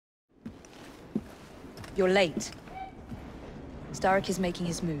You're late. Starrick is making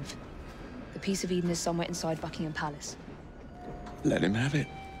his move. The Piece of Eden is somewhere inside Buckingham Palace. Let him have it.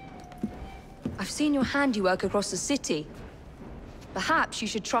 I've seen your handiwork across the city. Perhaps you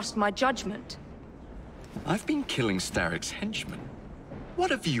should trust my judgment. I've been killing Starrick's henchmen. What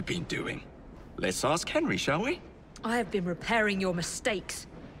have you been doing? Let's ask Henry, shall we? I have been repairing your mistakes.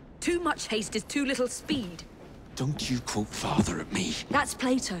 Too much haste is too little speed. Don't you quote Father at me. That's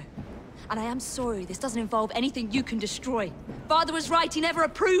Plato. And I am sorry, this doesn't involve anything you can destroy. Father was right, he never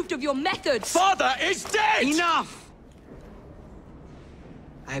approved of your methods! Father is dead! Enough!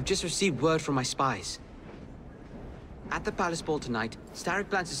 I have just received word from my spies. At the Palace Ball tonight, Starrick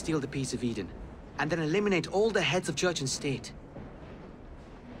plans to steal the Piece of Eden, and then eliminate all the heads of church and state.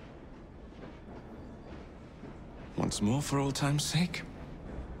 Once more for old time's sake?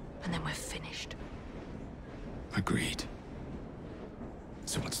 And then we're finished. Agreed.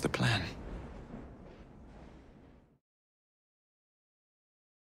 So what's the plan?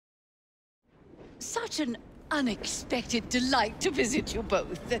 Such an unexpected delight to visit you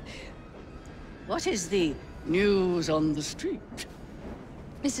both. What is the news on the street?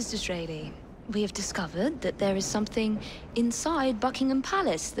 Mrs. Disraeli, we have discovered that there is something inside Buckingham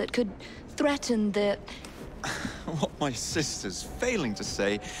Palace that could threaten the... What my sister's failing to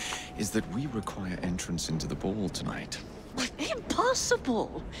say is that we require entrance into the ball tonight.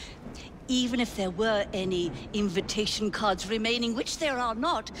 Impossible! Even if there were any invitation cards remaining, which there are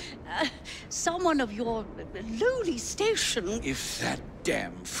not, someone of your lowly station... If that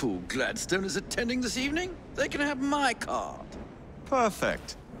damn fool Gladstone is attending this evening, they can have my card.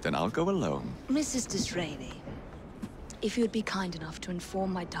 Perfect. Then I'll go alone. Mrs. Disraeli, if you would be kind enough to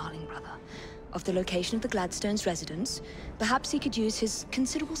inform my darling brother of the location of the Gladstones' residence, perhaps he could use his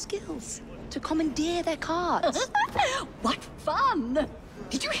considerable skills to commandeer their cards. What fun!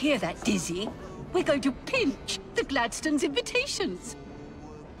 Did you hear that, Dizzy? We're going to pinch the Gladstones' invitations.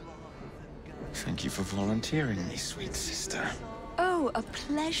 Thank you for volunteering me, sweet sister. Oh, a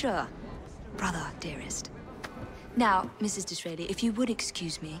pleasure, brother, dearest. Now, Mrs. Disraeli, if you would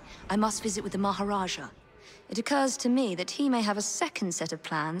excuse me, I must visit with the Maharaja. It occurs to me that he may have a second set of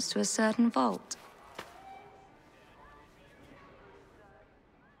plans to a certain vault.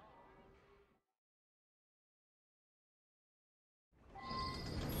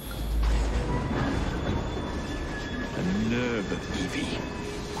 The nerve of Evie.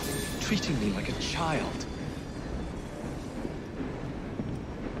 Treating me like a child.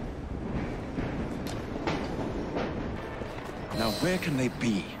 Now where can they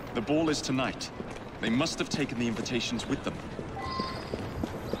be? The ball is tonight. They must have taken the invitations with them.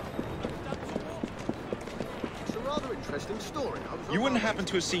 It's a rather interesting story. You wouldn't happen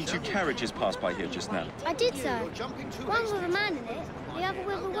to have seen two carriages pass by here just now? I did so. One with a man in it, the other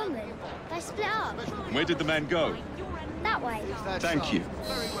with a woman. They split up. Where did the man go? That way. Thank you.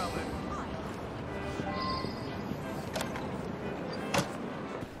 Very well then.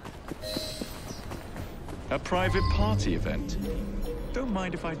 A private party event? Don't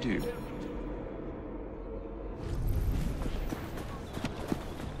mind if I do.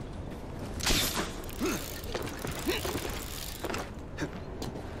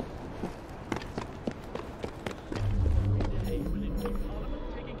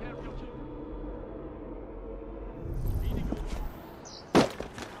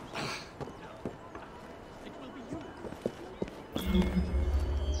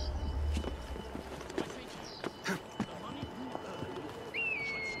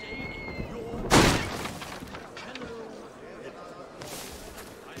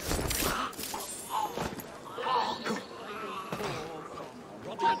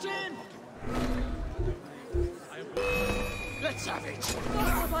 Let's have it.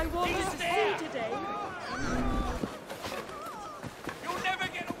 That's what I wanted to see today. You'll never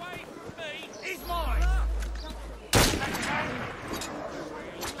get away from me. He's mine.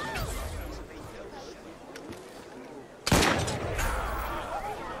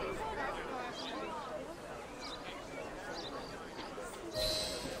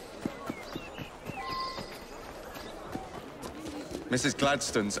 Mrs.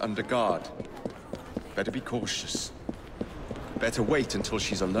 Gladstone's under guard. Better be cautious. Better wait until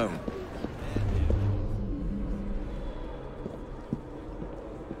she's alone.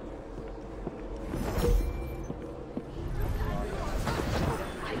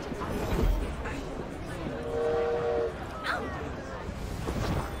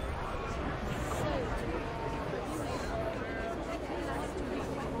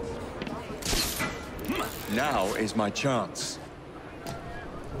 Now is my chance.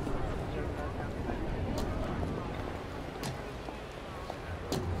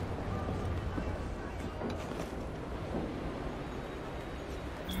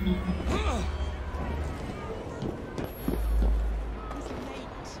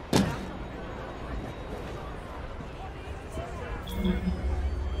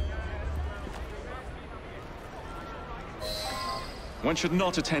 One should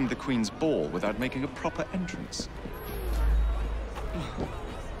not attend the Queen's ball without making a proper entrance.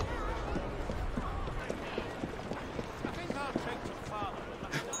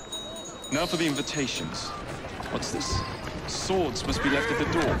 Now for the invitations. What's this? Swords must be left at the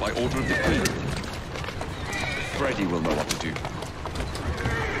door by order of the Queen. Freddy will know what to do.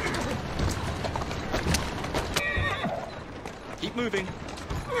 Keep moving.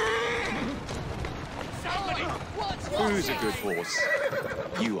 Who's a good horse?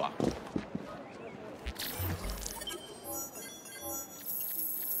 You are.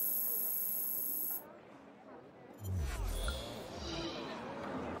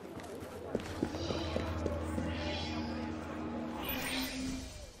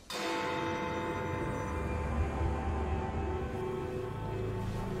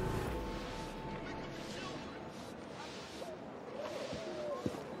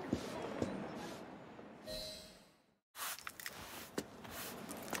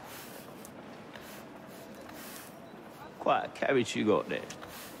 Quite a carriage you got there.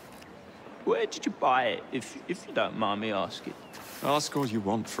 Where did you buy it, if you don't mind me asking? Ask all you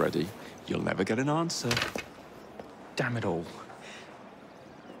want, Freddy. You'll never get an answer. Damn it all.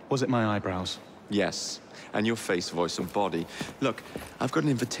 Was it my eyebrows? Yes, and your face, voice, and body. Look, I've got an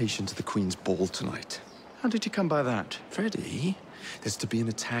invitation to the Queen's ball tonight. How did you come by that? Freddy, there's to be an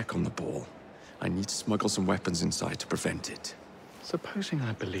attack on the ball. I need to smuggle some weapons inside to prevent it. Supposing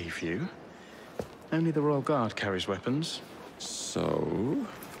I believe you. Only the Royal Guard carries weapons. So?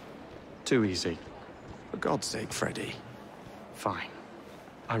 Too easy. For God's sake, Freddy. Fine.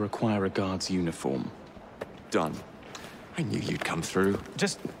 I require a guard's uniform. Done. I knew you'd come through.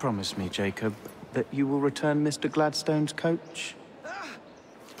 Just promise me, Jacob, that you will return Mr. Gladstone's coach?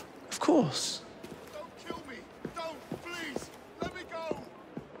 Of course. Don't kill me! Don't, please! Let me go!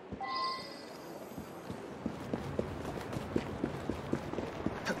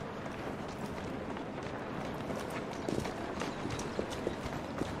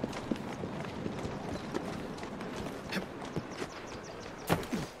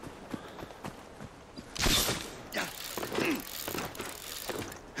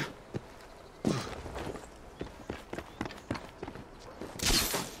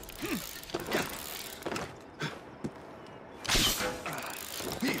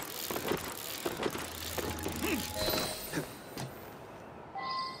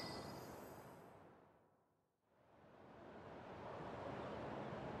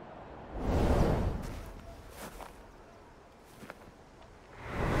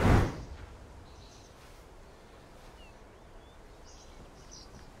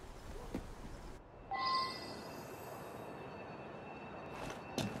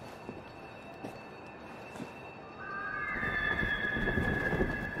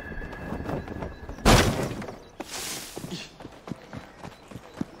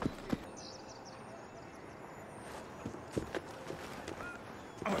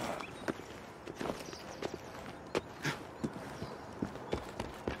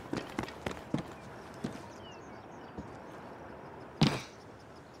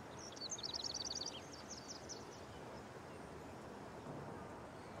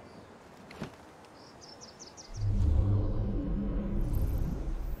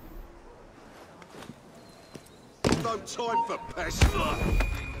 No time for pest.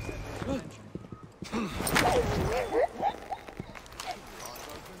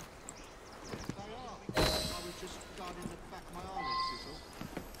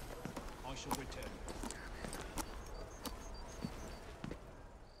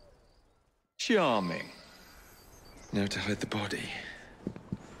 Charming. Now to hide the body.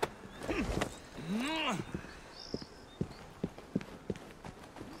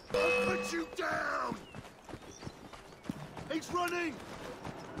 Put you down! He's running!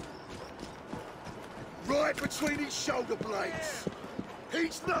 Right between his shoulder blades!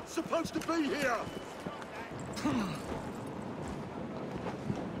 He's not supposed to be here!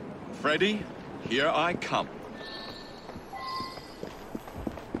 Freddy, here I come.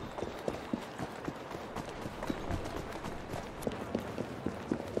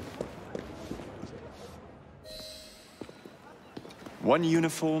 One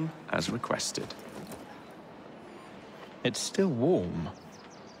uniform, as requested. It's still warm.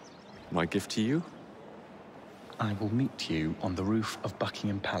 My gift to you? I will meet you on the roof of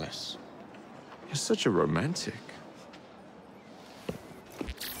Buckingham Palace. You're such a romantic.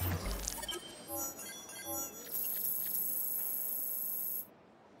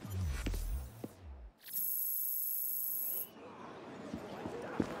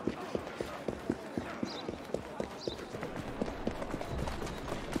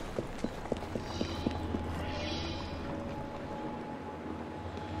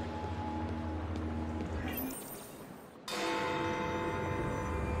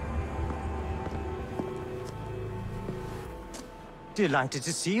 Delighted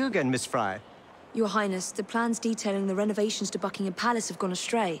to see you again, Miss Frye. Your Highness, the plans detailing the renovations to Buckingham Palace have gone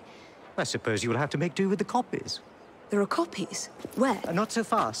astray. I suppose you will have to make do with the copies. There are copies? Where? Not so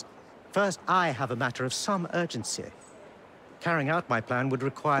fast. First, I have a matter of some urgency. Carrying out my plan would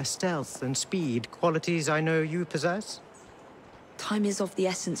require stealth and speed, qualities I know you possess. Time is of the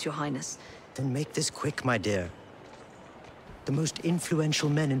essence, Your Highness. Then make this quick, my dear. The most influential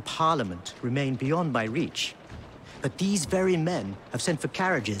men in Parliament remain beyond my reach. But these very men have sent for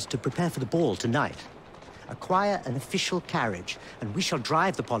carriages to prepare for the ball tonight. Acquire an official carriage, and we shall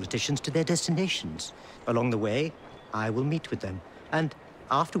drive the politicians to their destinations. Along the way, I will meet with them. And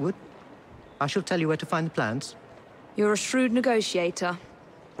afterward, I shall tell you where to find the plans. You're a shrewd negotiator.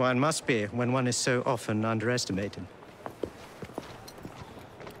 One must be when one is so often underestimated.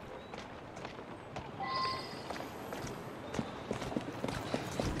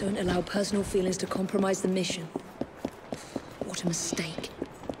 Don't allow personal feelings to compromise the mission. What a mistake.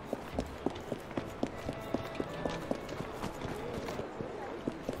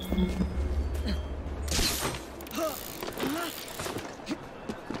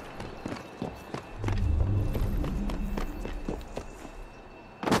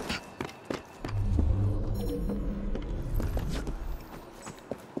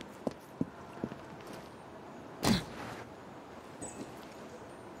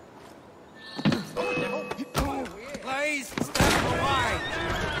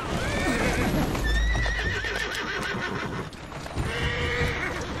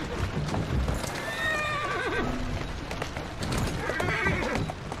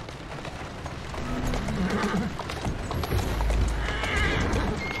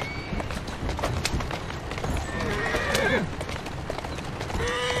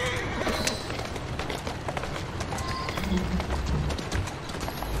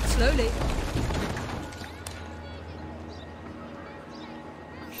 Slowly.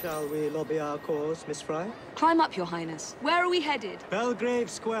 Shall we lobby our cause, Miss Frye? Climb up, Your Highness. Where are we headed? Belgrave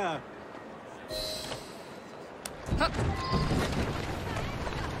Square. Huh.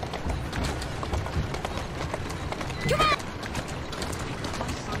 Come on!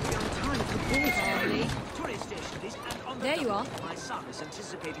 There you are. My son is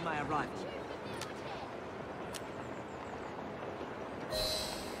anticipating my arrival.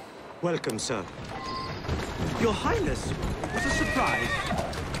 Welcome, sir. Your Highness, what a surprise.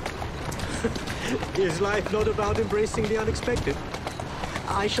 Is life not about embracing the unexpected?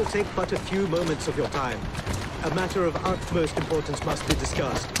 I shall take but a few moments of your time. A matter of utmost importance must be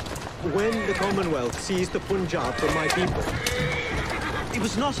discussed. When the Commonwealth seized the Punjab from my people... It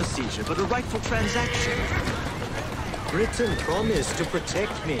was not a seizure, but a rightful transaction. Britain promised to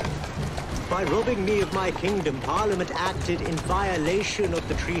protect me. By robbing me of my kingdom, Parliament acted in violation of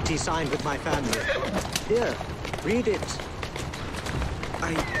the treaty signed with my family. Here, read it.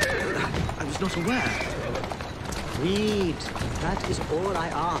 I was not aware. Read. That is all I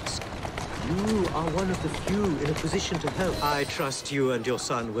ask. You are one of the few in a position to help. I trust you and your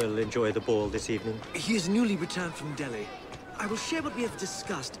son will enjoy the ball this evening. He is newly returned from Delhi. I will share what we have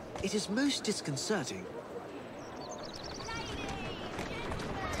discussed. It is most disconcerting.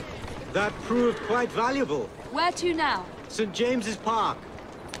 That proved quite valuable. Where to now? St. James's Park.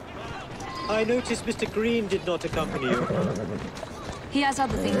 I noticed Mr. Green did not accompany you. He has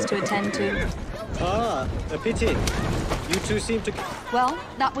other things to attend to. Ah, a pity. You two seem to... Well,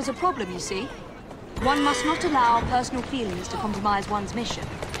 that was a problem, you see. One must not allow personal feelings to compromise one's mission.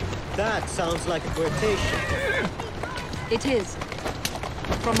 That sounds like a quotation. It is.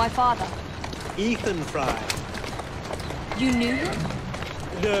 From my father. Ethan Frye. You knew him?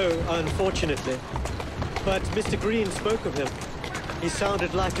 No, unfortunately. But Mr. Green spoke of him. He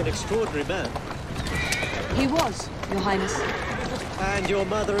sounded like an extraordinary man. He was, Your Highness. And your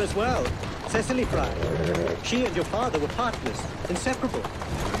mother as well, Cecily Frye. She and your father were partners, inseparable.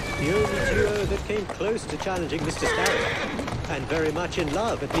 The only duo that came close to challenging Mr. Starrick. And very much in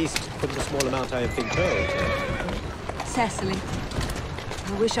love, at least from the small amount I have been told. Cecily.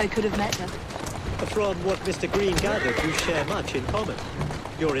 I wish I could have met her. From what Mr. Green gathered, you share much in common.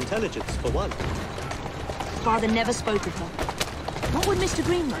 Your intelligence, for one. Father never spoke of her. What would Mr.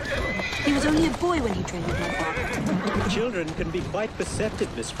 Green know? He was only a boy when he trained with my father. Children can be quite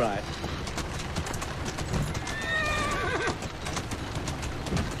perceptive, Miss Frye.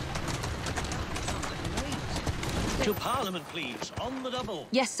 To Parliament, please. On the double.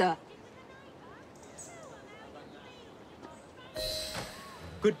 Yes, sir.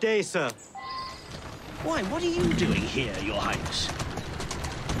 Good day, sir. Why, what are you doing here, Your Highness?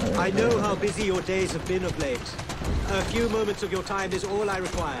 I know how busy your days have been of late. A few moments of your time is all I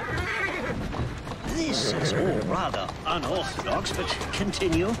require. This is all rather unorthodox, but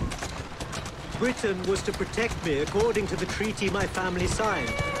continue. Britain was to protect me according to the treaty my family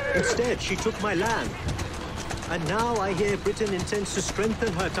signed. Instead, she took my land. And now I hear Britain intends to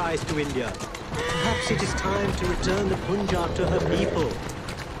strengthen her ties to India. Perhaps it is time to return the Punjab to her people.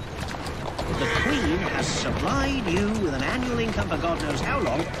 The Queen has supplied you with an annual income for God knows how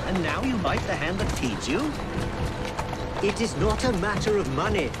long, and now you bite the hand that feeds you? It is not a matter of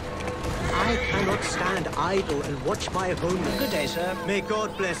money. I cannot stand idle and watch my homeland. Good day, sir. May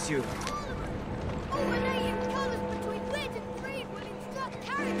God bless you.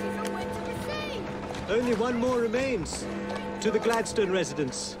 Only one more remains. To the Gladstone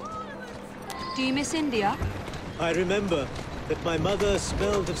residence. Do you miss India? I remember that my mother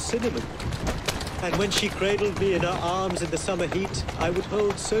smelled of cinnamon. And when she cradled me in her arms in the summer heat, I would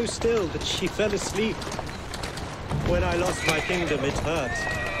hold so still that she fell asleep. When I lost my kingdom, it hurt.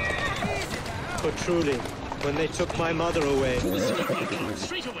 For truly, when they took my mother away...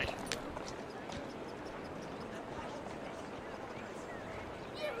 Straight away.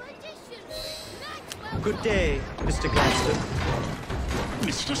 Good day, Mr. Gladstone.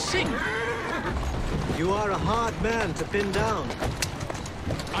 Mr. Singh. You are a hard man to pin down.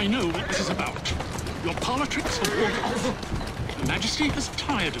 I know what this is about. Your politricks have worn off. Her Majesty has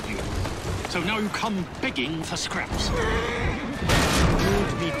tired of you. So now you come begging for scraps.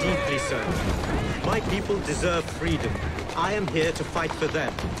 Wound me deeply, sir. My people deserve freedom. I am here to fight for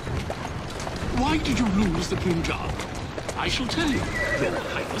them. Why did you lose the Punjab? I shall tell you, Your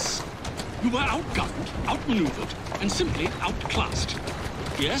Highness. You were outgunned, outmaneuvered, and simply outclassed.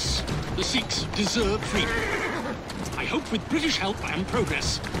 Yes, the Sikhs deserve freedom. I hope with British help and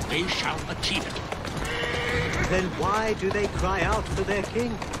progress, they shall achieve it. Then why do they cry out for their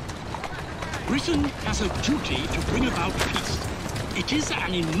king? Britain has a duty to bring about peace. It is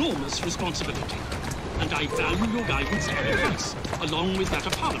an enormous responsibility, and I value your guidance and advice, along with that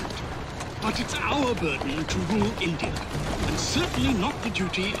of Parliament. But it's our burden to rule India, and certainly not the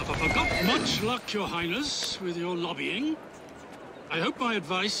duty of a forgotten... Much luck, Your Highness, with your lobbying. I hope my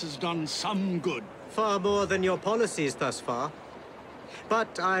advice has done some good. Far more than your policies thus far.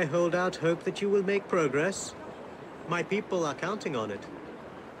 But I hold out hope that you will make progress. My people are counting on it.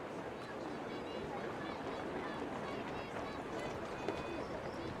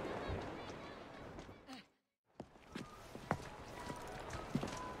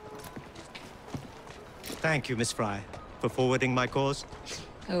 Thank you, Miss Frye, for forwarding my cause.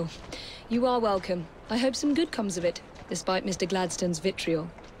 Oh, you are welcome. I hope some good comes of it, despite Mr. Gladstone's vitriol.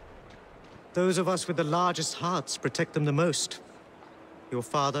 Those of us with the largest hearts protect them the most. Your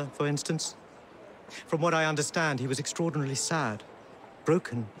father, for instance. From what I understand, he was extraordinarily sad.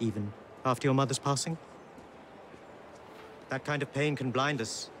 Broken, even, after your mother's passing. That kind of pain can blind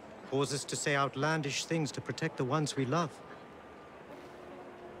us, cause us to say outlandish things to protect the ones we love.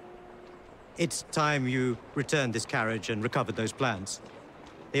 It's time you returned this carriage and recovered those plans.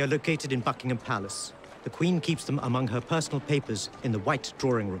 They are located in Buckingham Palace. The Queen keeps them among her personal papers in the White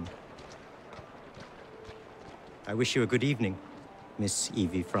Drawing Room. I wish you a good evening, Miss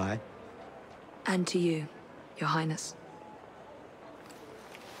Evie Frye. And to you, Your Highness.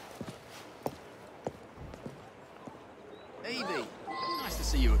 Evie, nice to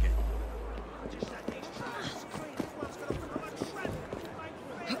see you again.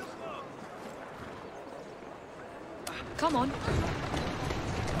 Come on.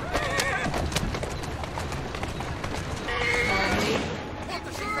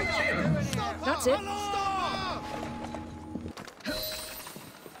 That's it.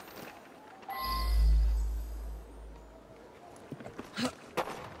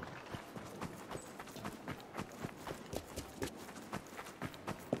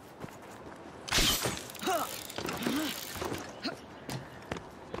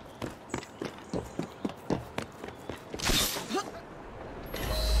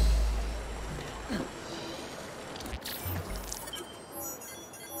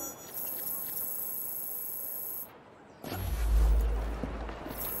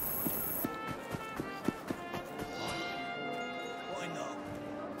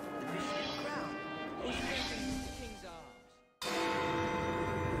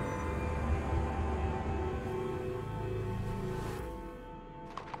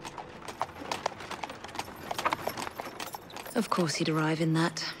 Of course he'd arrive in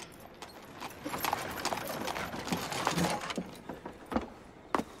that.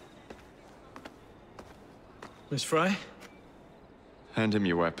 Miss Frye? Hand him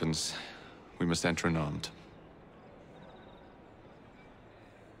your weapons. We must enter unarmed.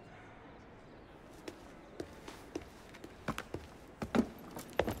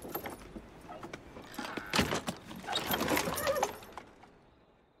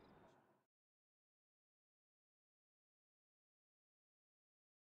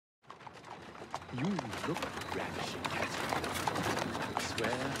 You look ravishing, Catherine. I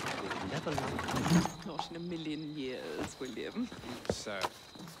swear you'll never like me. Not in a million years, William. So,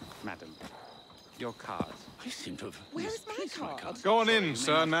 madam, your card. I seem to have Where's my card? Go on in,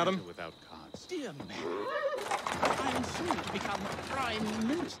 sir, madam. Without cards. Dear man, I am soon to become Prime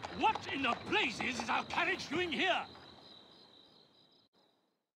Minister. What in the blazes is our carriage doing here?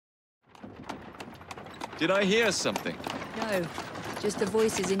 Did I hear something? No, just the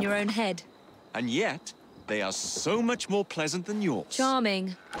voices in your own head. And yet, they are so much more pleasant than yours.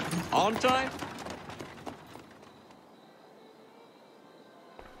 Charming. Aren't I?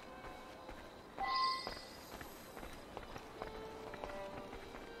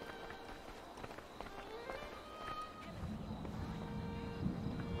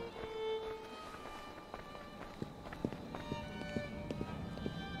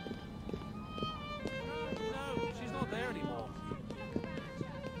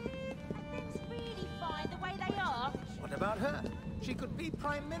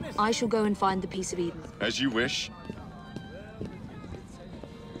 I shall go and find the Piece of Eden. As you wish.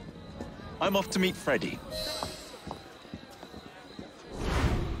 I'm off to meet Freddy.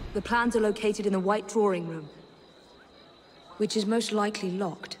 The plans are located in the White Drawing Room, which is most likely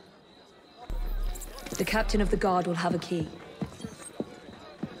locked. The captain of the guard will have a key.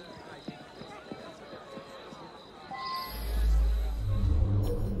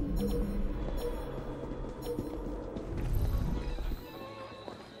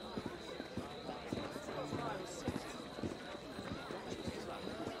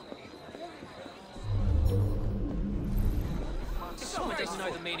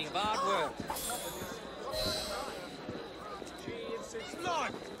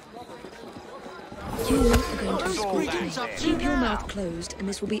 Keep your mouth closed, and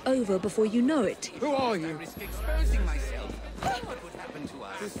this will be over before you know it. Who are you? Exposing myself. What would happen to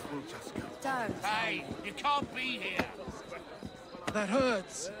us? This will just go. Don't. Hey, you can't be here. That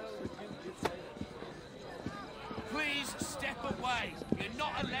hurts. Please step away. You're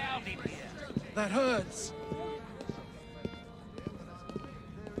not allowed in here. That hurts.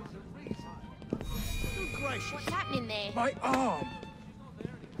 Good gracious. What's happening there? My arm.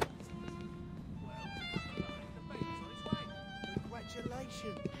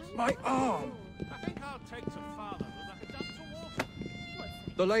 Congratulations. My arm. I think I'll take to father with a dump to water.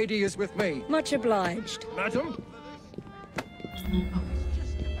 The lady is with me. Much obliged. Madam?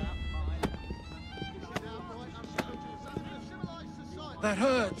 That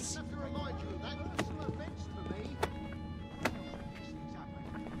hurts.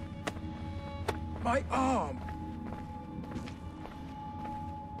 My arm.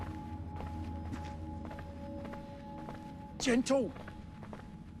 Gentle.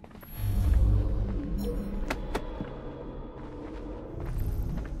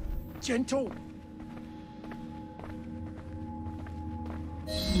 Gentle.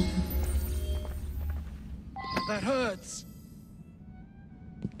 That hurts.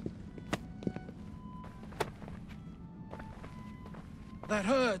 That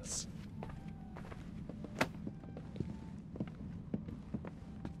hurts.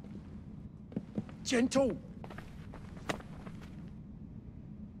 Gentle.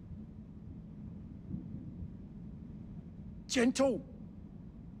 Gentle.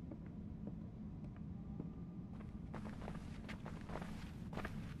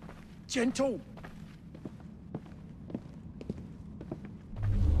 Gentle.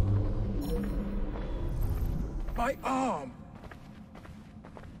 My arm.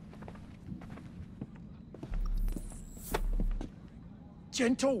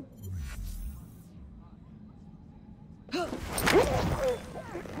 Gentle.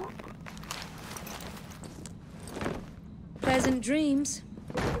 Pleasant dreams.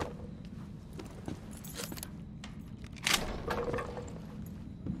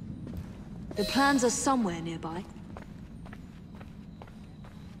 The plans are somewhere nearby.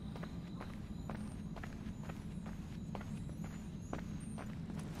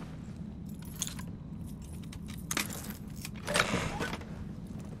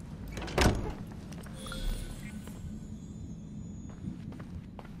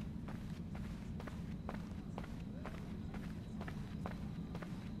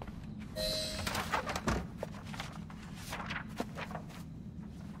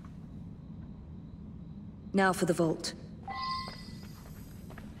 Now for the vault.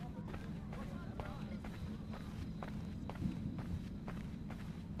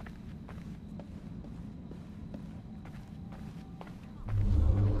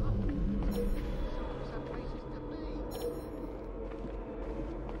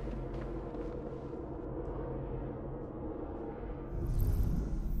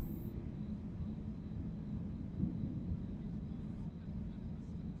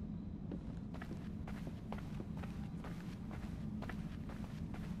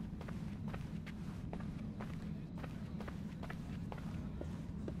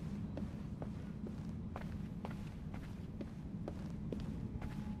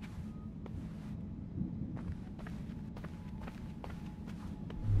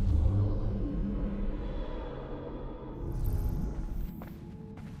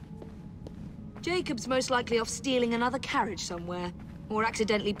 Jacob's most likely off stealing another carriage somewhere, or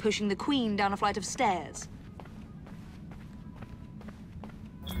accidentally pushing the Queen down a flight of stairs.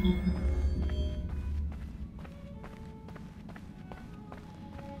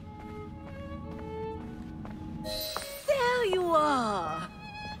 There you are!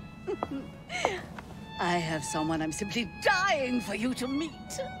 I have someone I'm simply dying for you to meet.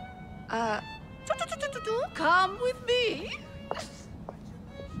 Come with me.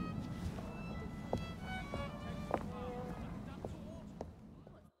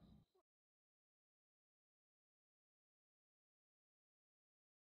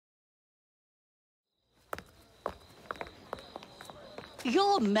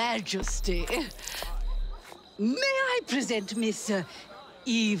 Your Majesty, may I present Miss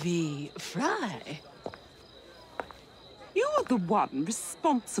Evie Frye? You're the one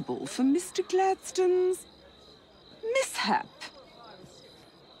responsible for Mr. Gladstone's mishap.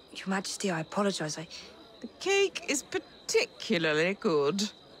 Your Majesty, I apologize. The cake is particularly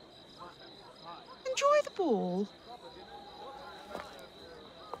good. Enjoy the ball.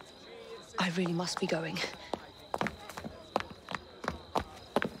 I really must be going.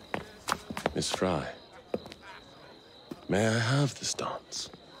 Miss Frye, may I have this dance?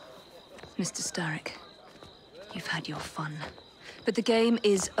 Mr. Starrick, you've had your fun, but the game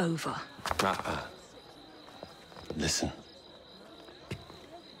is over. Listen.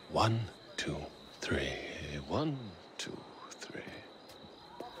 1, 2, 3. 1, 2, 3.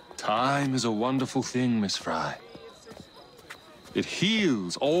 Time is a wonderful thing, Miss Frye. It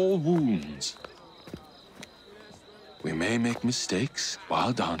heals all wounds. We may make mistakes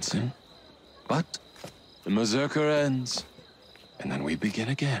while dancing, but the Berserker ends, and then we begin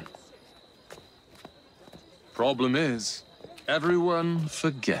again. Problem is, everyone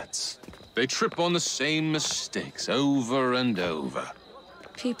forgets. They trip on the same mistakes over and over.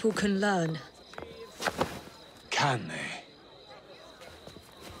 People can learn. Can they?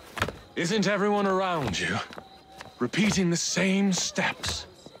 Isn't everyone around you repeating the same steps?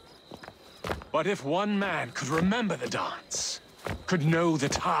 But if one man could remember the dance, could know the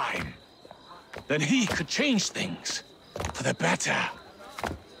time, then he could change things for the better.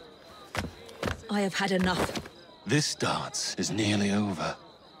 I have had enough. This dance is nearly over.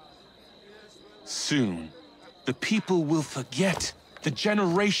 Soon, the people will forget the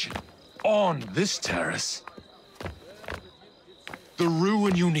generation on this terrace. The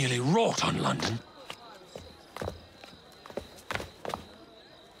ruin you nearly wrought on London.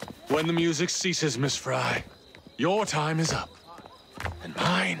 When the music ceases, Miss Frye, your time is up, and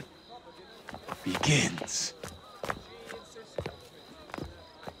mine begins.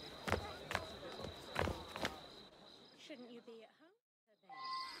 Shouldn't you be at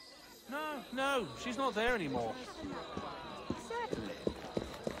home? No, she's not there anymore. Certainly.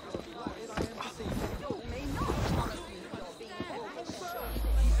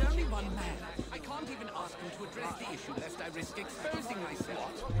 He's only one man. I can't even ask him to address the issue lest I risk exposing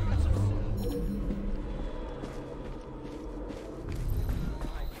myself.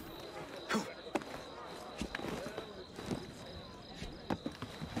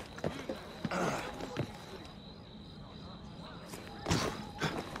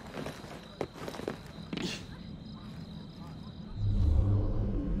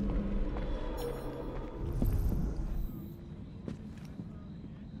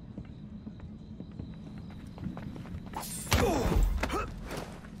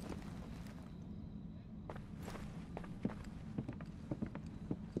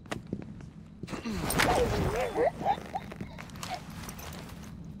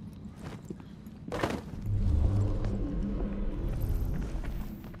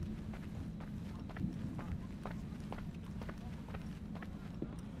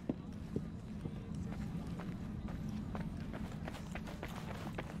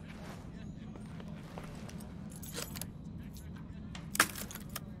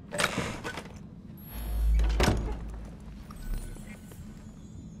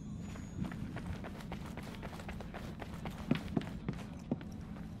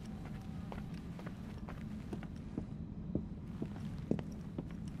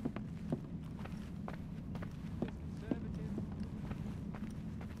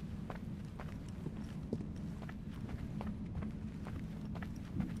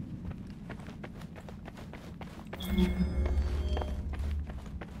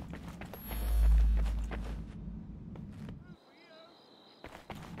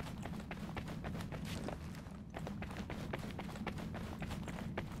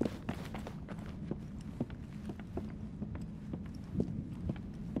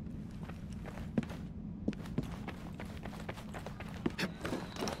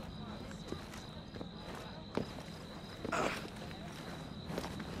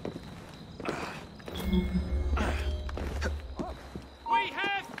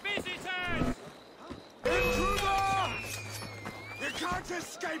 Don't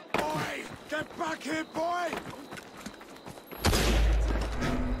escape, boy! Get back here, boy!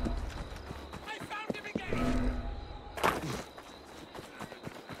 I found him again!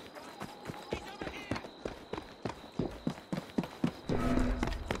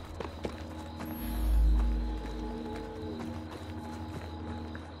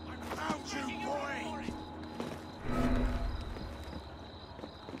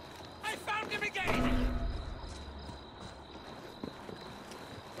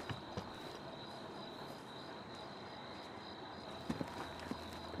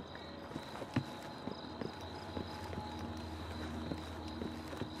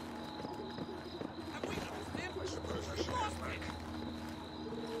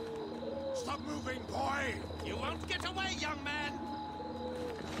 Stop moving, boy! You won't get away, young man!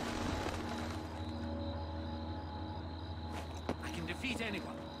 I can defeat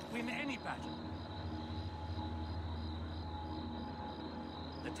anyone, win any battle.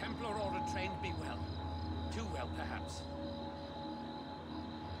 The Templar Order trained me well. Too well, perhaps.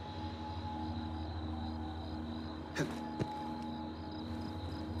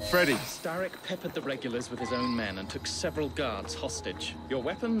 Freddy! Starrick peppered the regulars with his own men and took several guards hostage. Your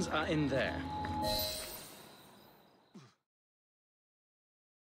weapons are in there.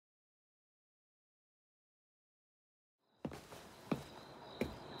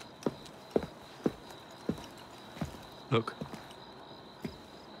 Look.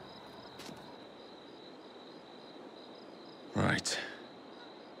 Right.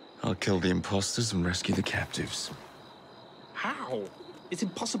 I'll kill the imposters and rescue the captives. How? It's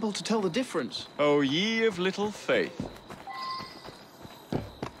impossible to tell the difference. Oh, ye of little faith.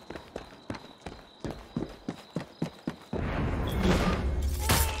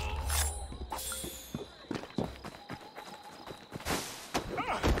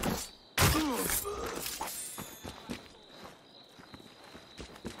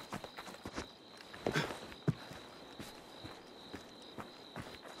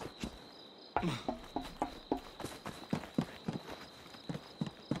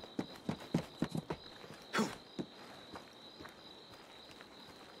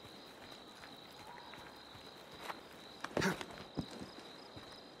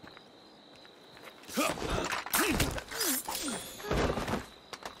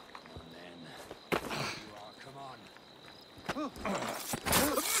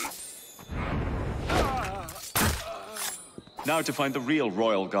 Now to find the real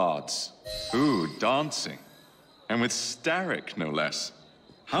royal guards. Ooh, dancing. And with Starrick, no less.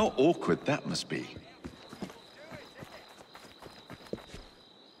 How awkward that must be.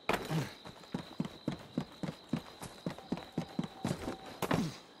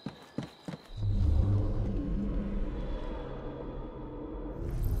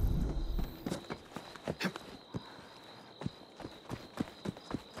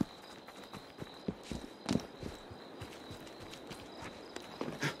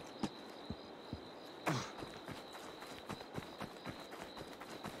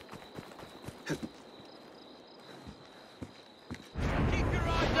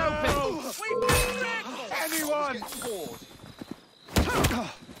 Anyone!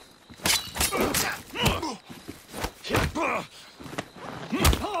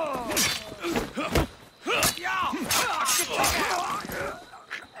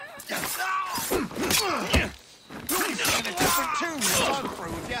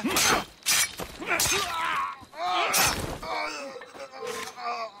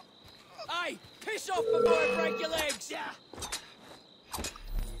 Hey, piss off before I break your legs!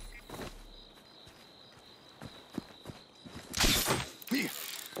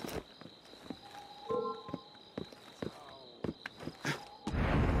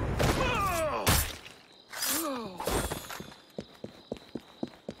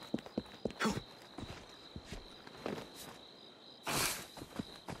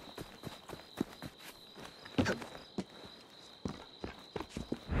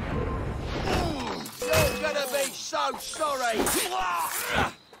 So sorry!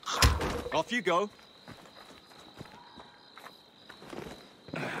 Off you go.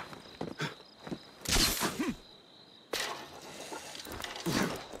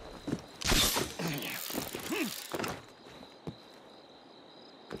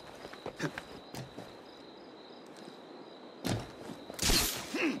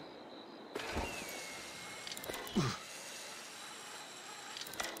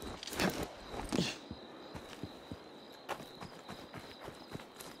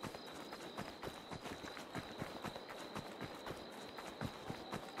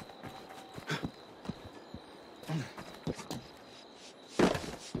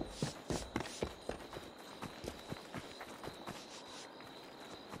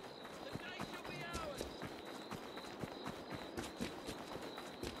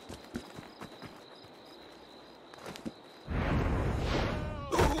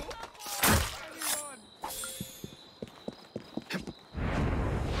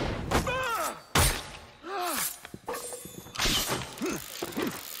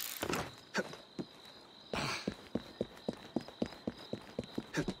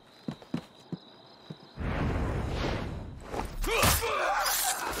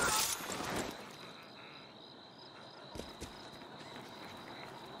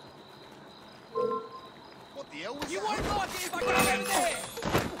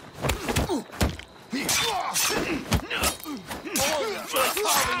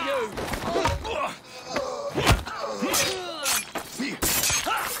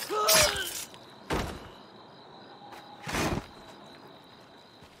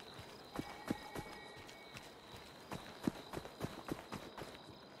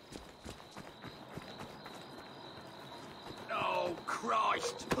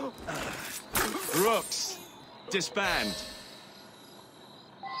 Rooks, disband.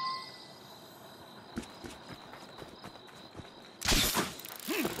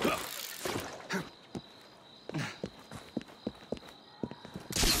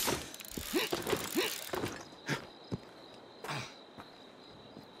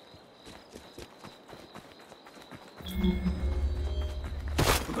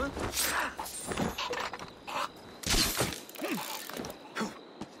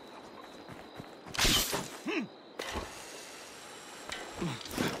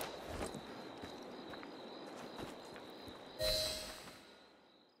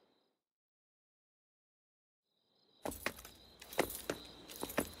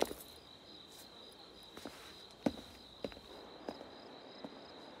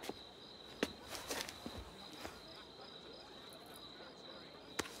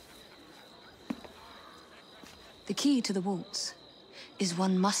 The key to the walls is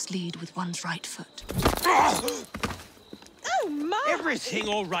one must lead with one's right foot. Oh, my! Everything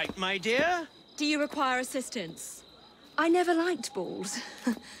all right, my dear? Do you require assistance? I never liked balls.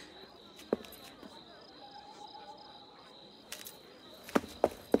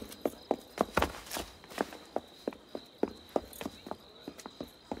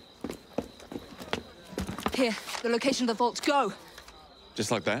 Here, the location of the vault. Go!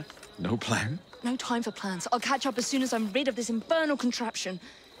 Just like that? No plan? No time for plans. I'll catch up as soon as I'm rid of this infernal contraption.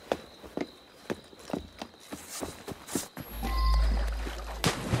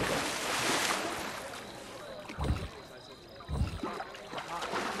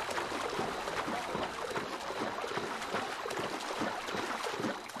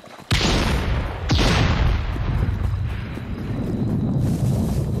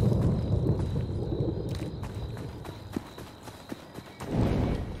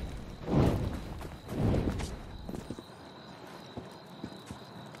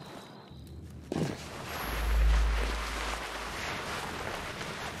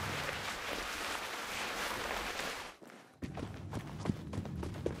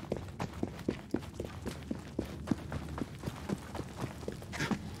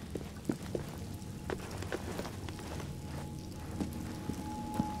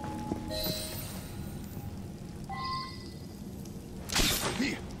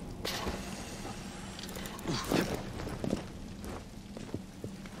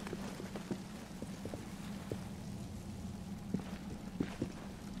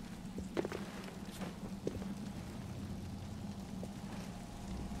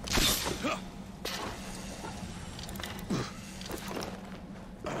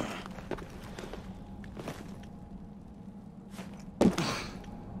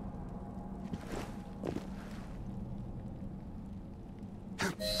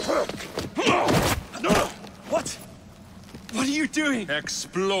 What are you doing?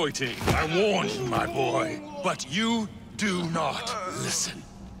 Exploiting. I warned you, my boy. But you do not listen.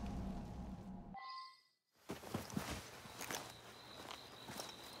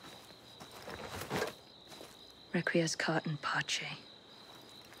 Requiescat in pace.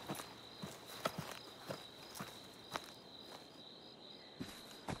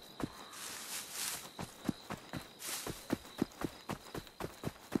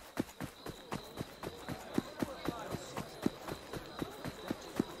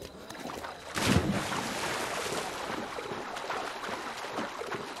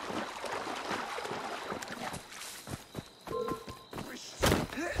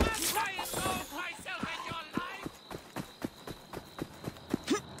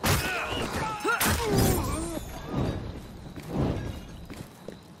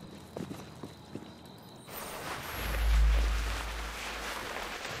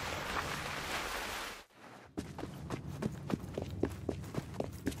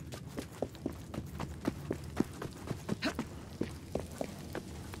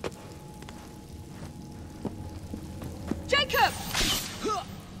 Jacob!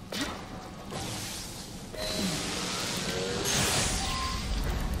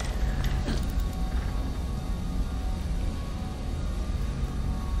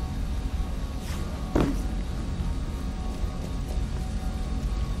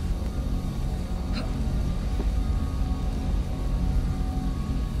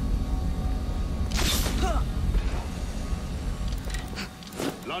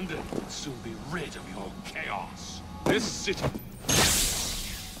 London will soon be rid of your chaos. This city...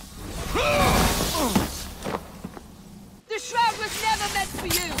 The shroud was never meant for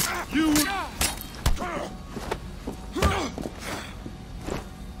you! You...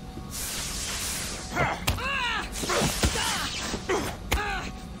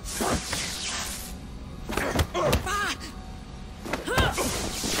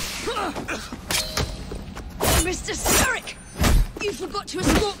 to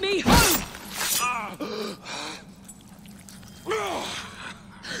escort me home!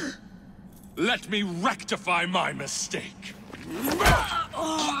 Let me rectify my mistake.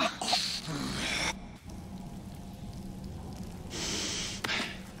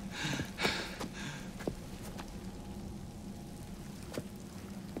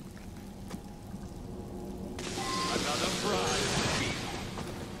 Another Frye.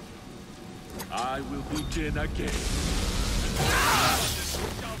 I will begin again. This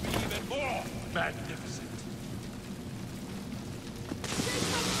shall be even more magnificent.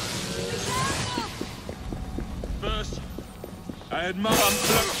 First, I admire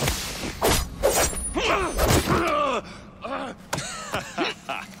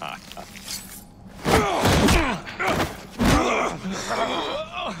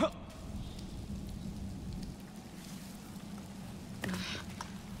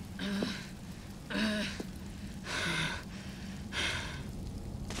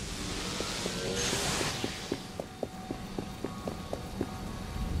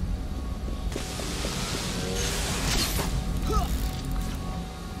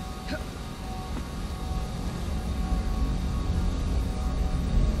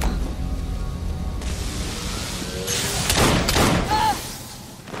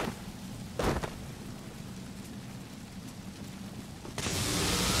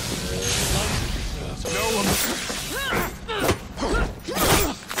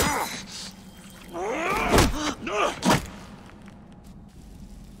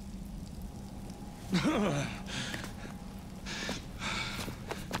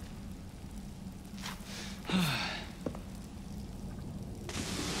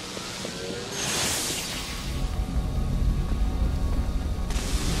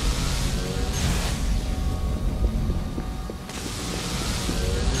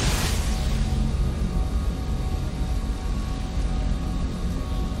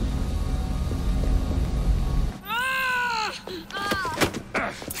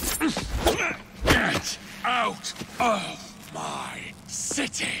Get out of my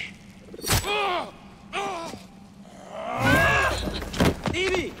city!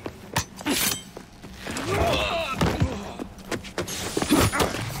 Evie!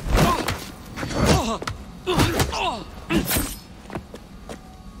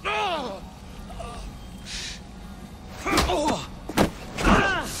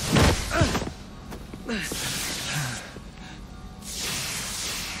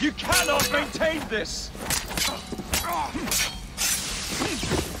 You cannot maintain this!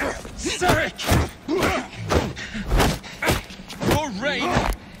 Zarek! Your reign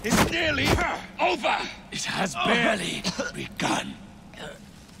is nearly over! It has barely begun.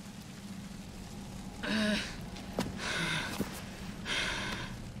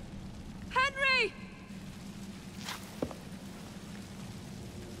 Henry!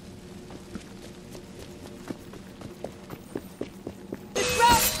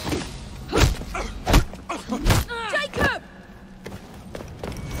 Jacob!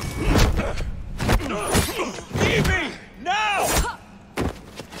 Evie! Now!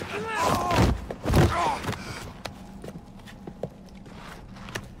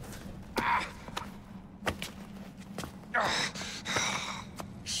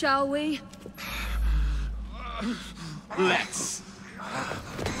 Shall we? Let's.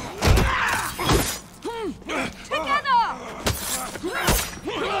 Together!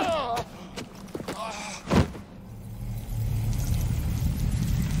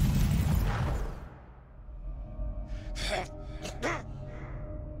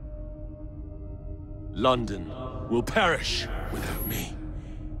 London will perish without me.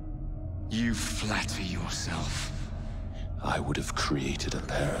 You flatter yourself. I would have created a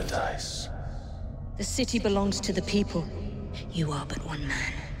paradise. The city belongs to the people. You are but one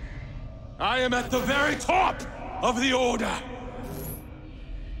man. I am at the very top of the Order!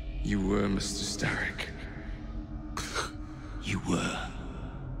 You were, Mr. Starrick. You were.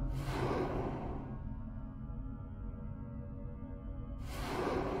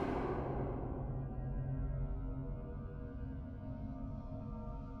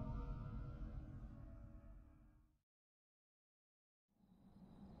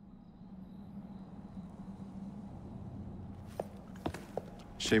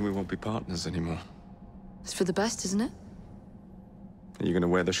 Shame we won't be partners anymore. It's for the best, isn't it? Are you gonna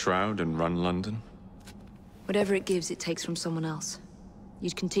wear the shroud and run London? Whatever it gives, it takes from someone else.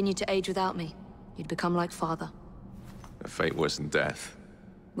 You'd continue to age without me. You'd become like father. A fate worse than death.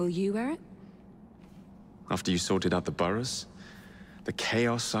 Will you wear it? After you sorted out the boroughs, the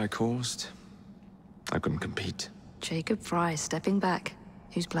chaos I caused, I couldn't compete. Jacob Frye stepping back.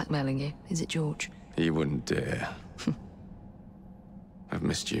 Who's blackmailing you? Is it George? He wouldn't dare. I've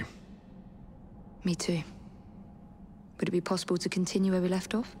missed you. Me too. Would it be possible to continue where we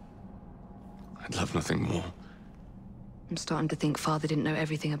left off? I'd love nothing more. I'm starting to think Father didn't know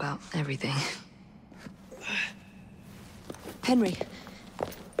everything about everything. Henry.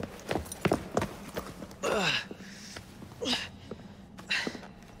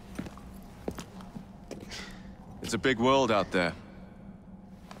 It's a big world out there.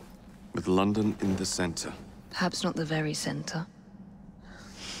 With London in the center. Perhaps not the very center.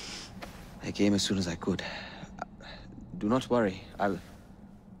 I came as soon as I could. Do not worry.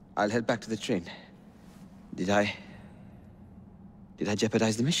 I'll head back to the train. Did I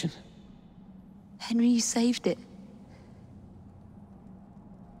jeopardize the mission? Henry, you saved it.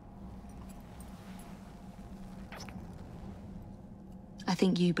 I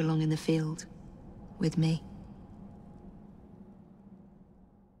think you belong in the field. With me.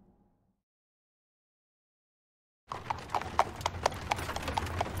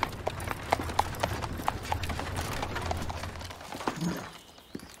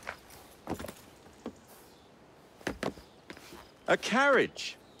 A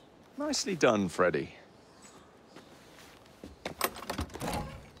carriage! Nicely done, Freddy.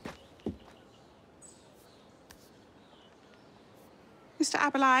 Mr.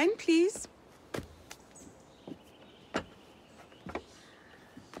 Aberline, please.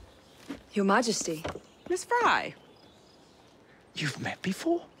 Your Majesty. Miss Frye. You've met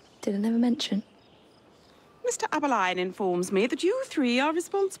before? Did I never mention? Mr. Aberline informs me that you three are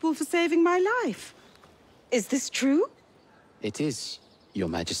responsible for saving my life. Is this true? It is, Your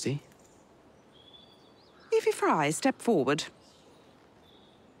Majesty. Evie Frye, step forward.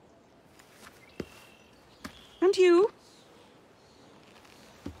 And you?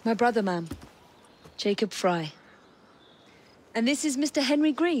 My brother, ma'am. Jacob Frye. And this is Mr.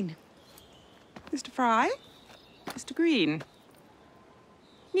 Henry Green. Mr. Frye? Mr. Green.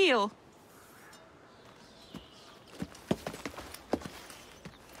 Kneel.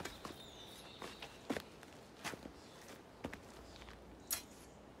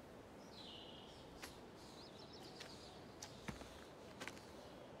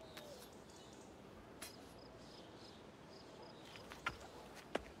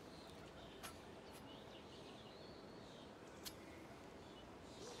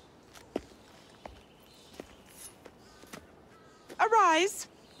 Arise.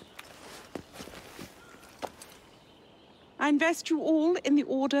 I invest you all in the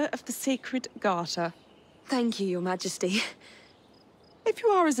Order of the Sacred Garter. Thank you, Your Majesty. If you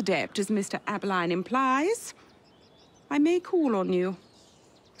are as adept as Mr. Aberline implies, I may call on you.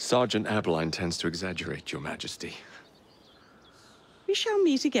 Sergeant Aberline tends to exaggerate, Your Majesty. We shall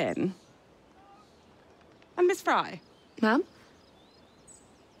meet again. And Miss Frye? Ma'am?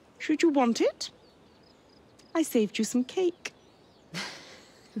 Should you want it, I saved you some cake.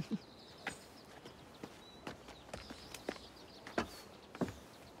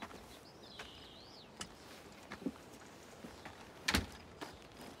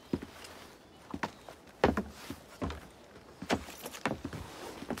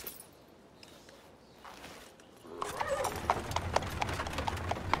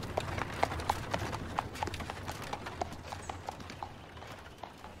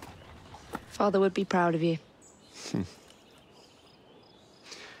 Father would be proud of you.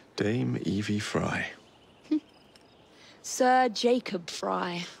 Dame Evie Frye. Sir Jacob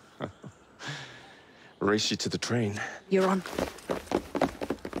Frye. Race you to the train. You're on.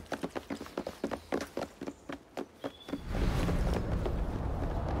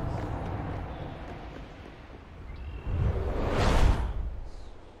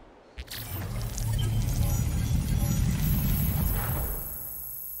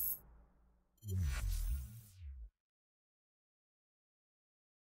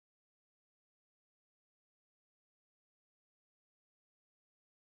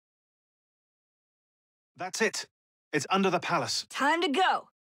 That's it. It's under the palace. Time to go!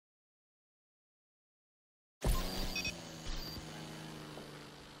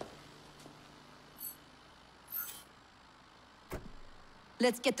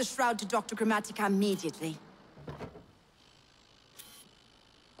 Let's get the shroud to Dr. Grammatica immediately.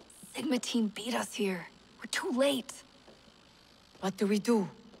 Sigma team beat us here. We're too late. What do we do?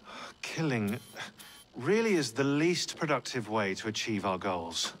 Killing really is the least productive way to achieve our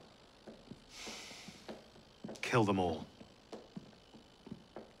goals. Kill them all.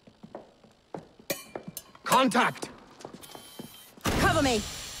 Contact! Cover me!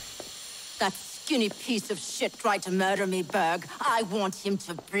 That skinny piece of shit tried to murder me, Berg. I want him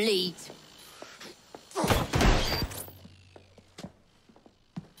to bleed.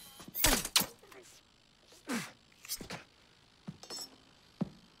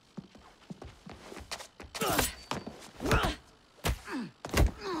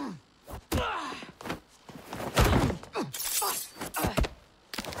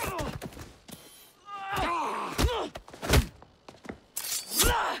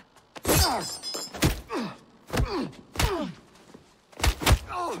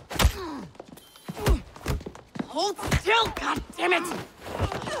 Hold still, goddammit!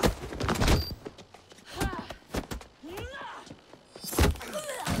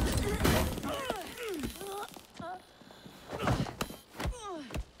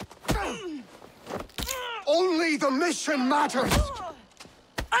 Only the mission matters!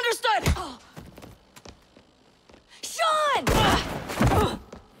 Understood! Sean!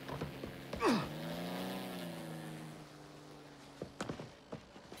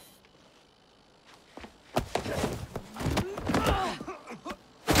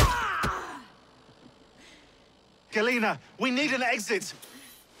 Galena, we need an exit!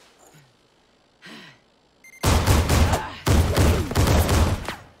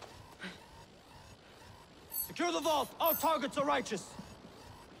 Secure the vault! Our targets are righteous!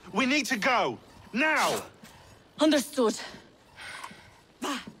 We need to go! Now! Understood.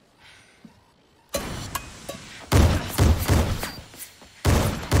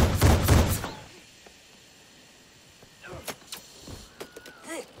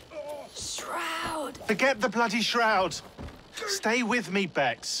 Shroud! Forget the bloody shroud! Stay with me,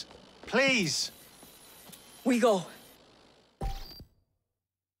 Bex. Please! We go.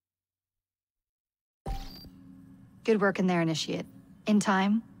 Good work in there, Initiate. In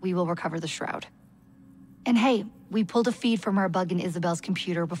time, we will recover the shroud. And hey, we pulled a feed from our bug in Isabel's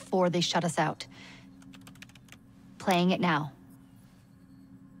computer before they shut us out. Playing it now.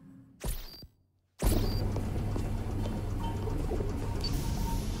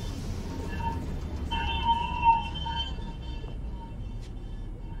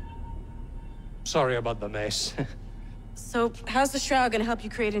 Sorry about the mess. So, how's the shroud gonna help you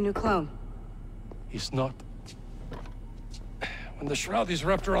create a new clone? It's not. When the shroud is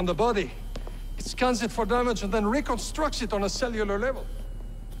wrapped around the body, it scans it for damage and then reconstructs it on a cellular level.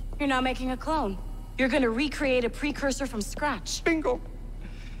 You're not making a clone. You're gonna recreate a precursor from scratch. Bingo!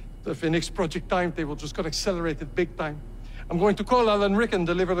 The Phoenix Project timetable just got accelerated big time. I'm going to call Alan Rick and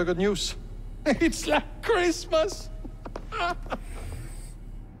deliver the good news. It's like Christmas!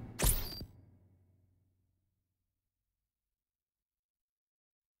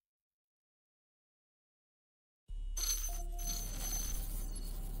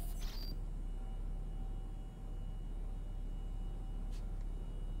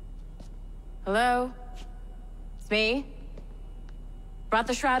 Hello? It's me? Brought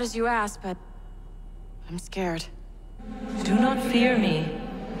the shroud as you asked, but I'm scared. Do not fear me.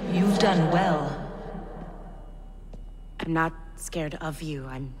 You've done well. I'm not scared of you.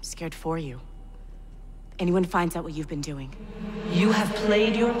 I'm scared for you. Anyone finds out what you've been doing. You have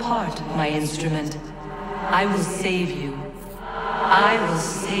played your part, my instrument. I will save you. I will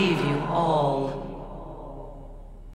save you all.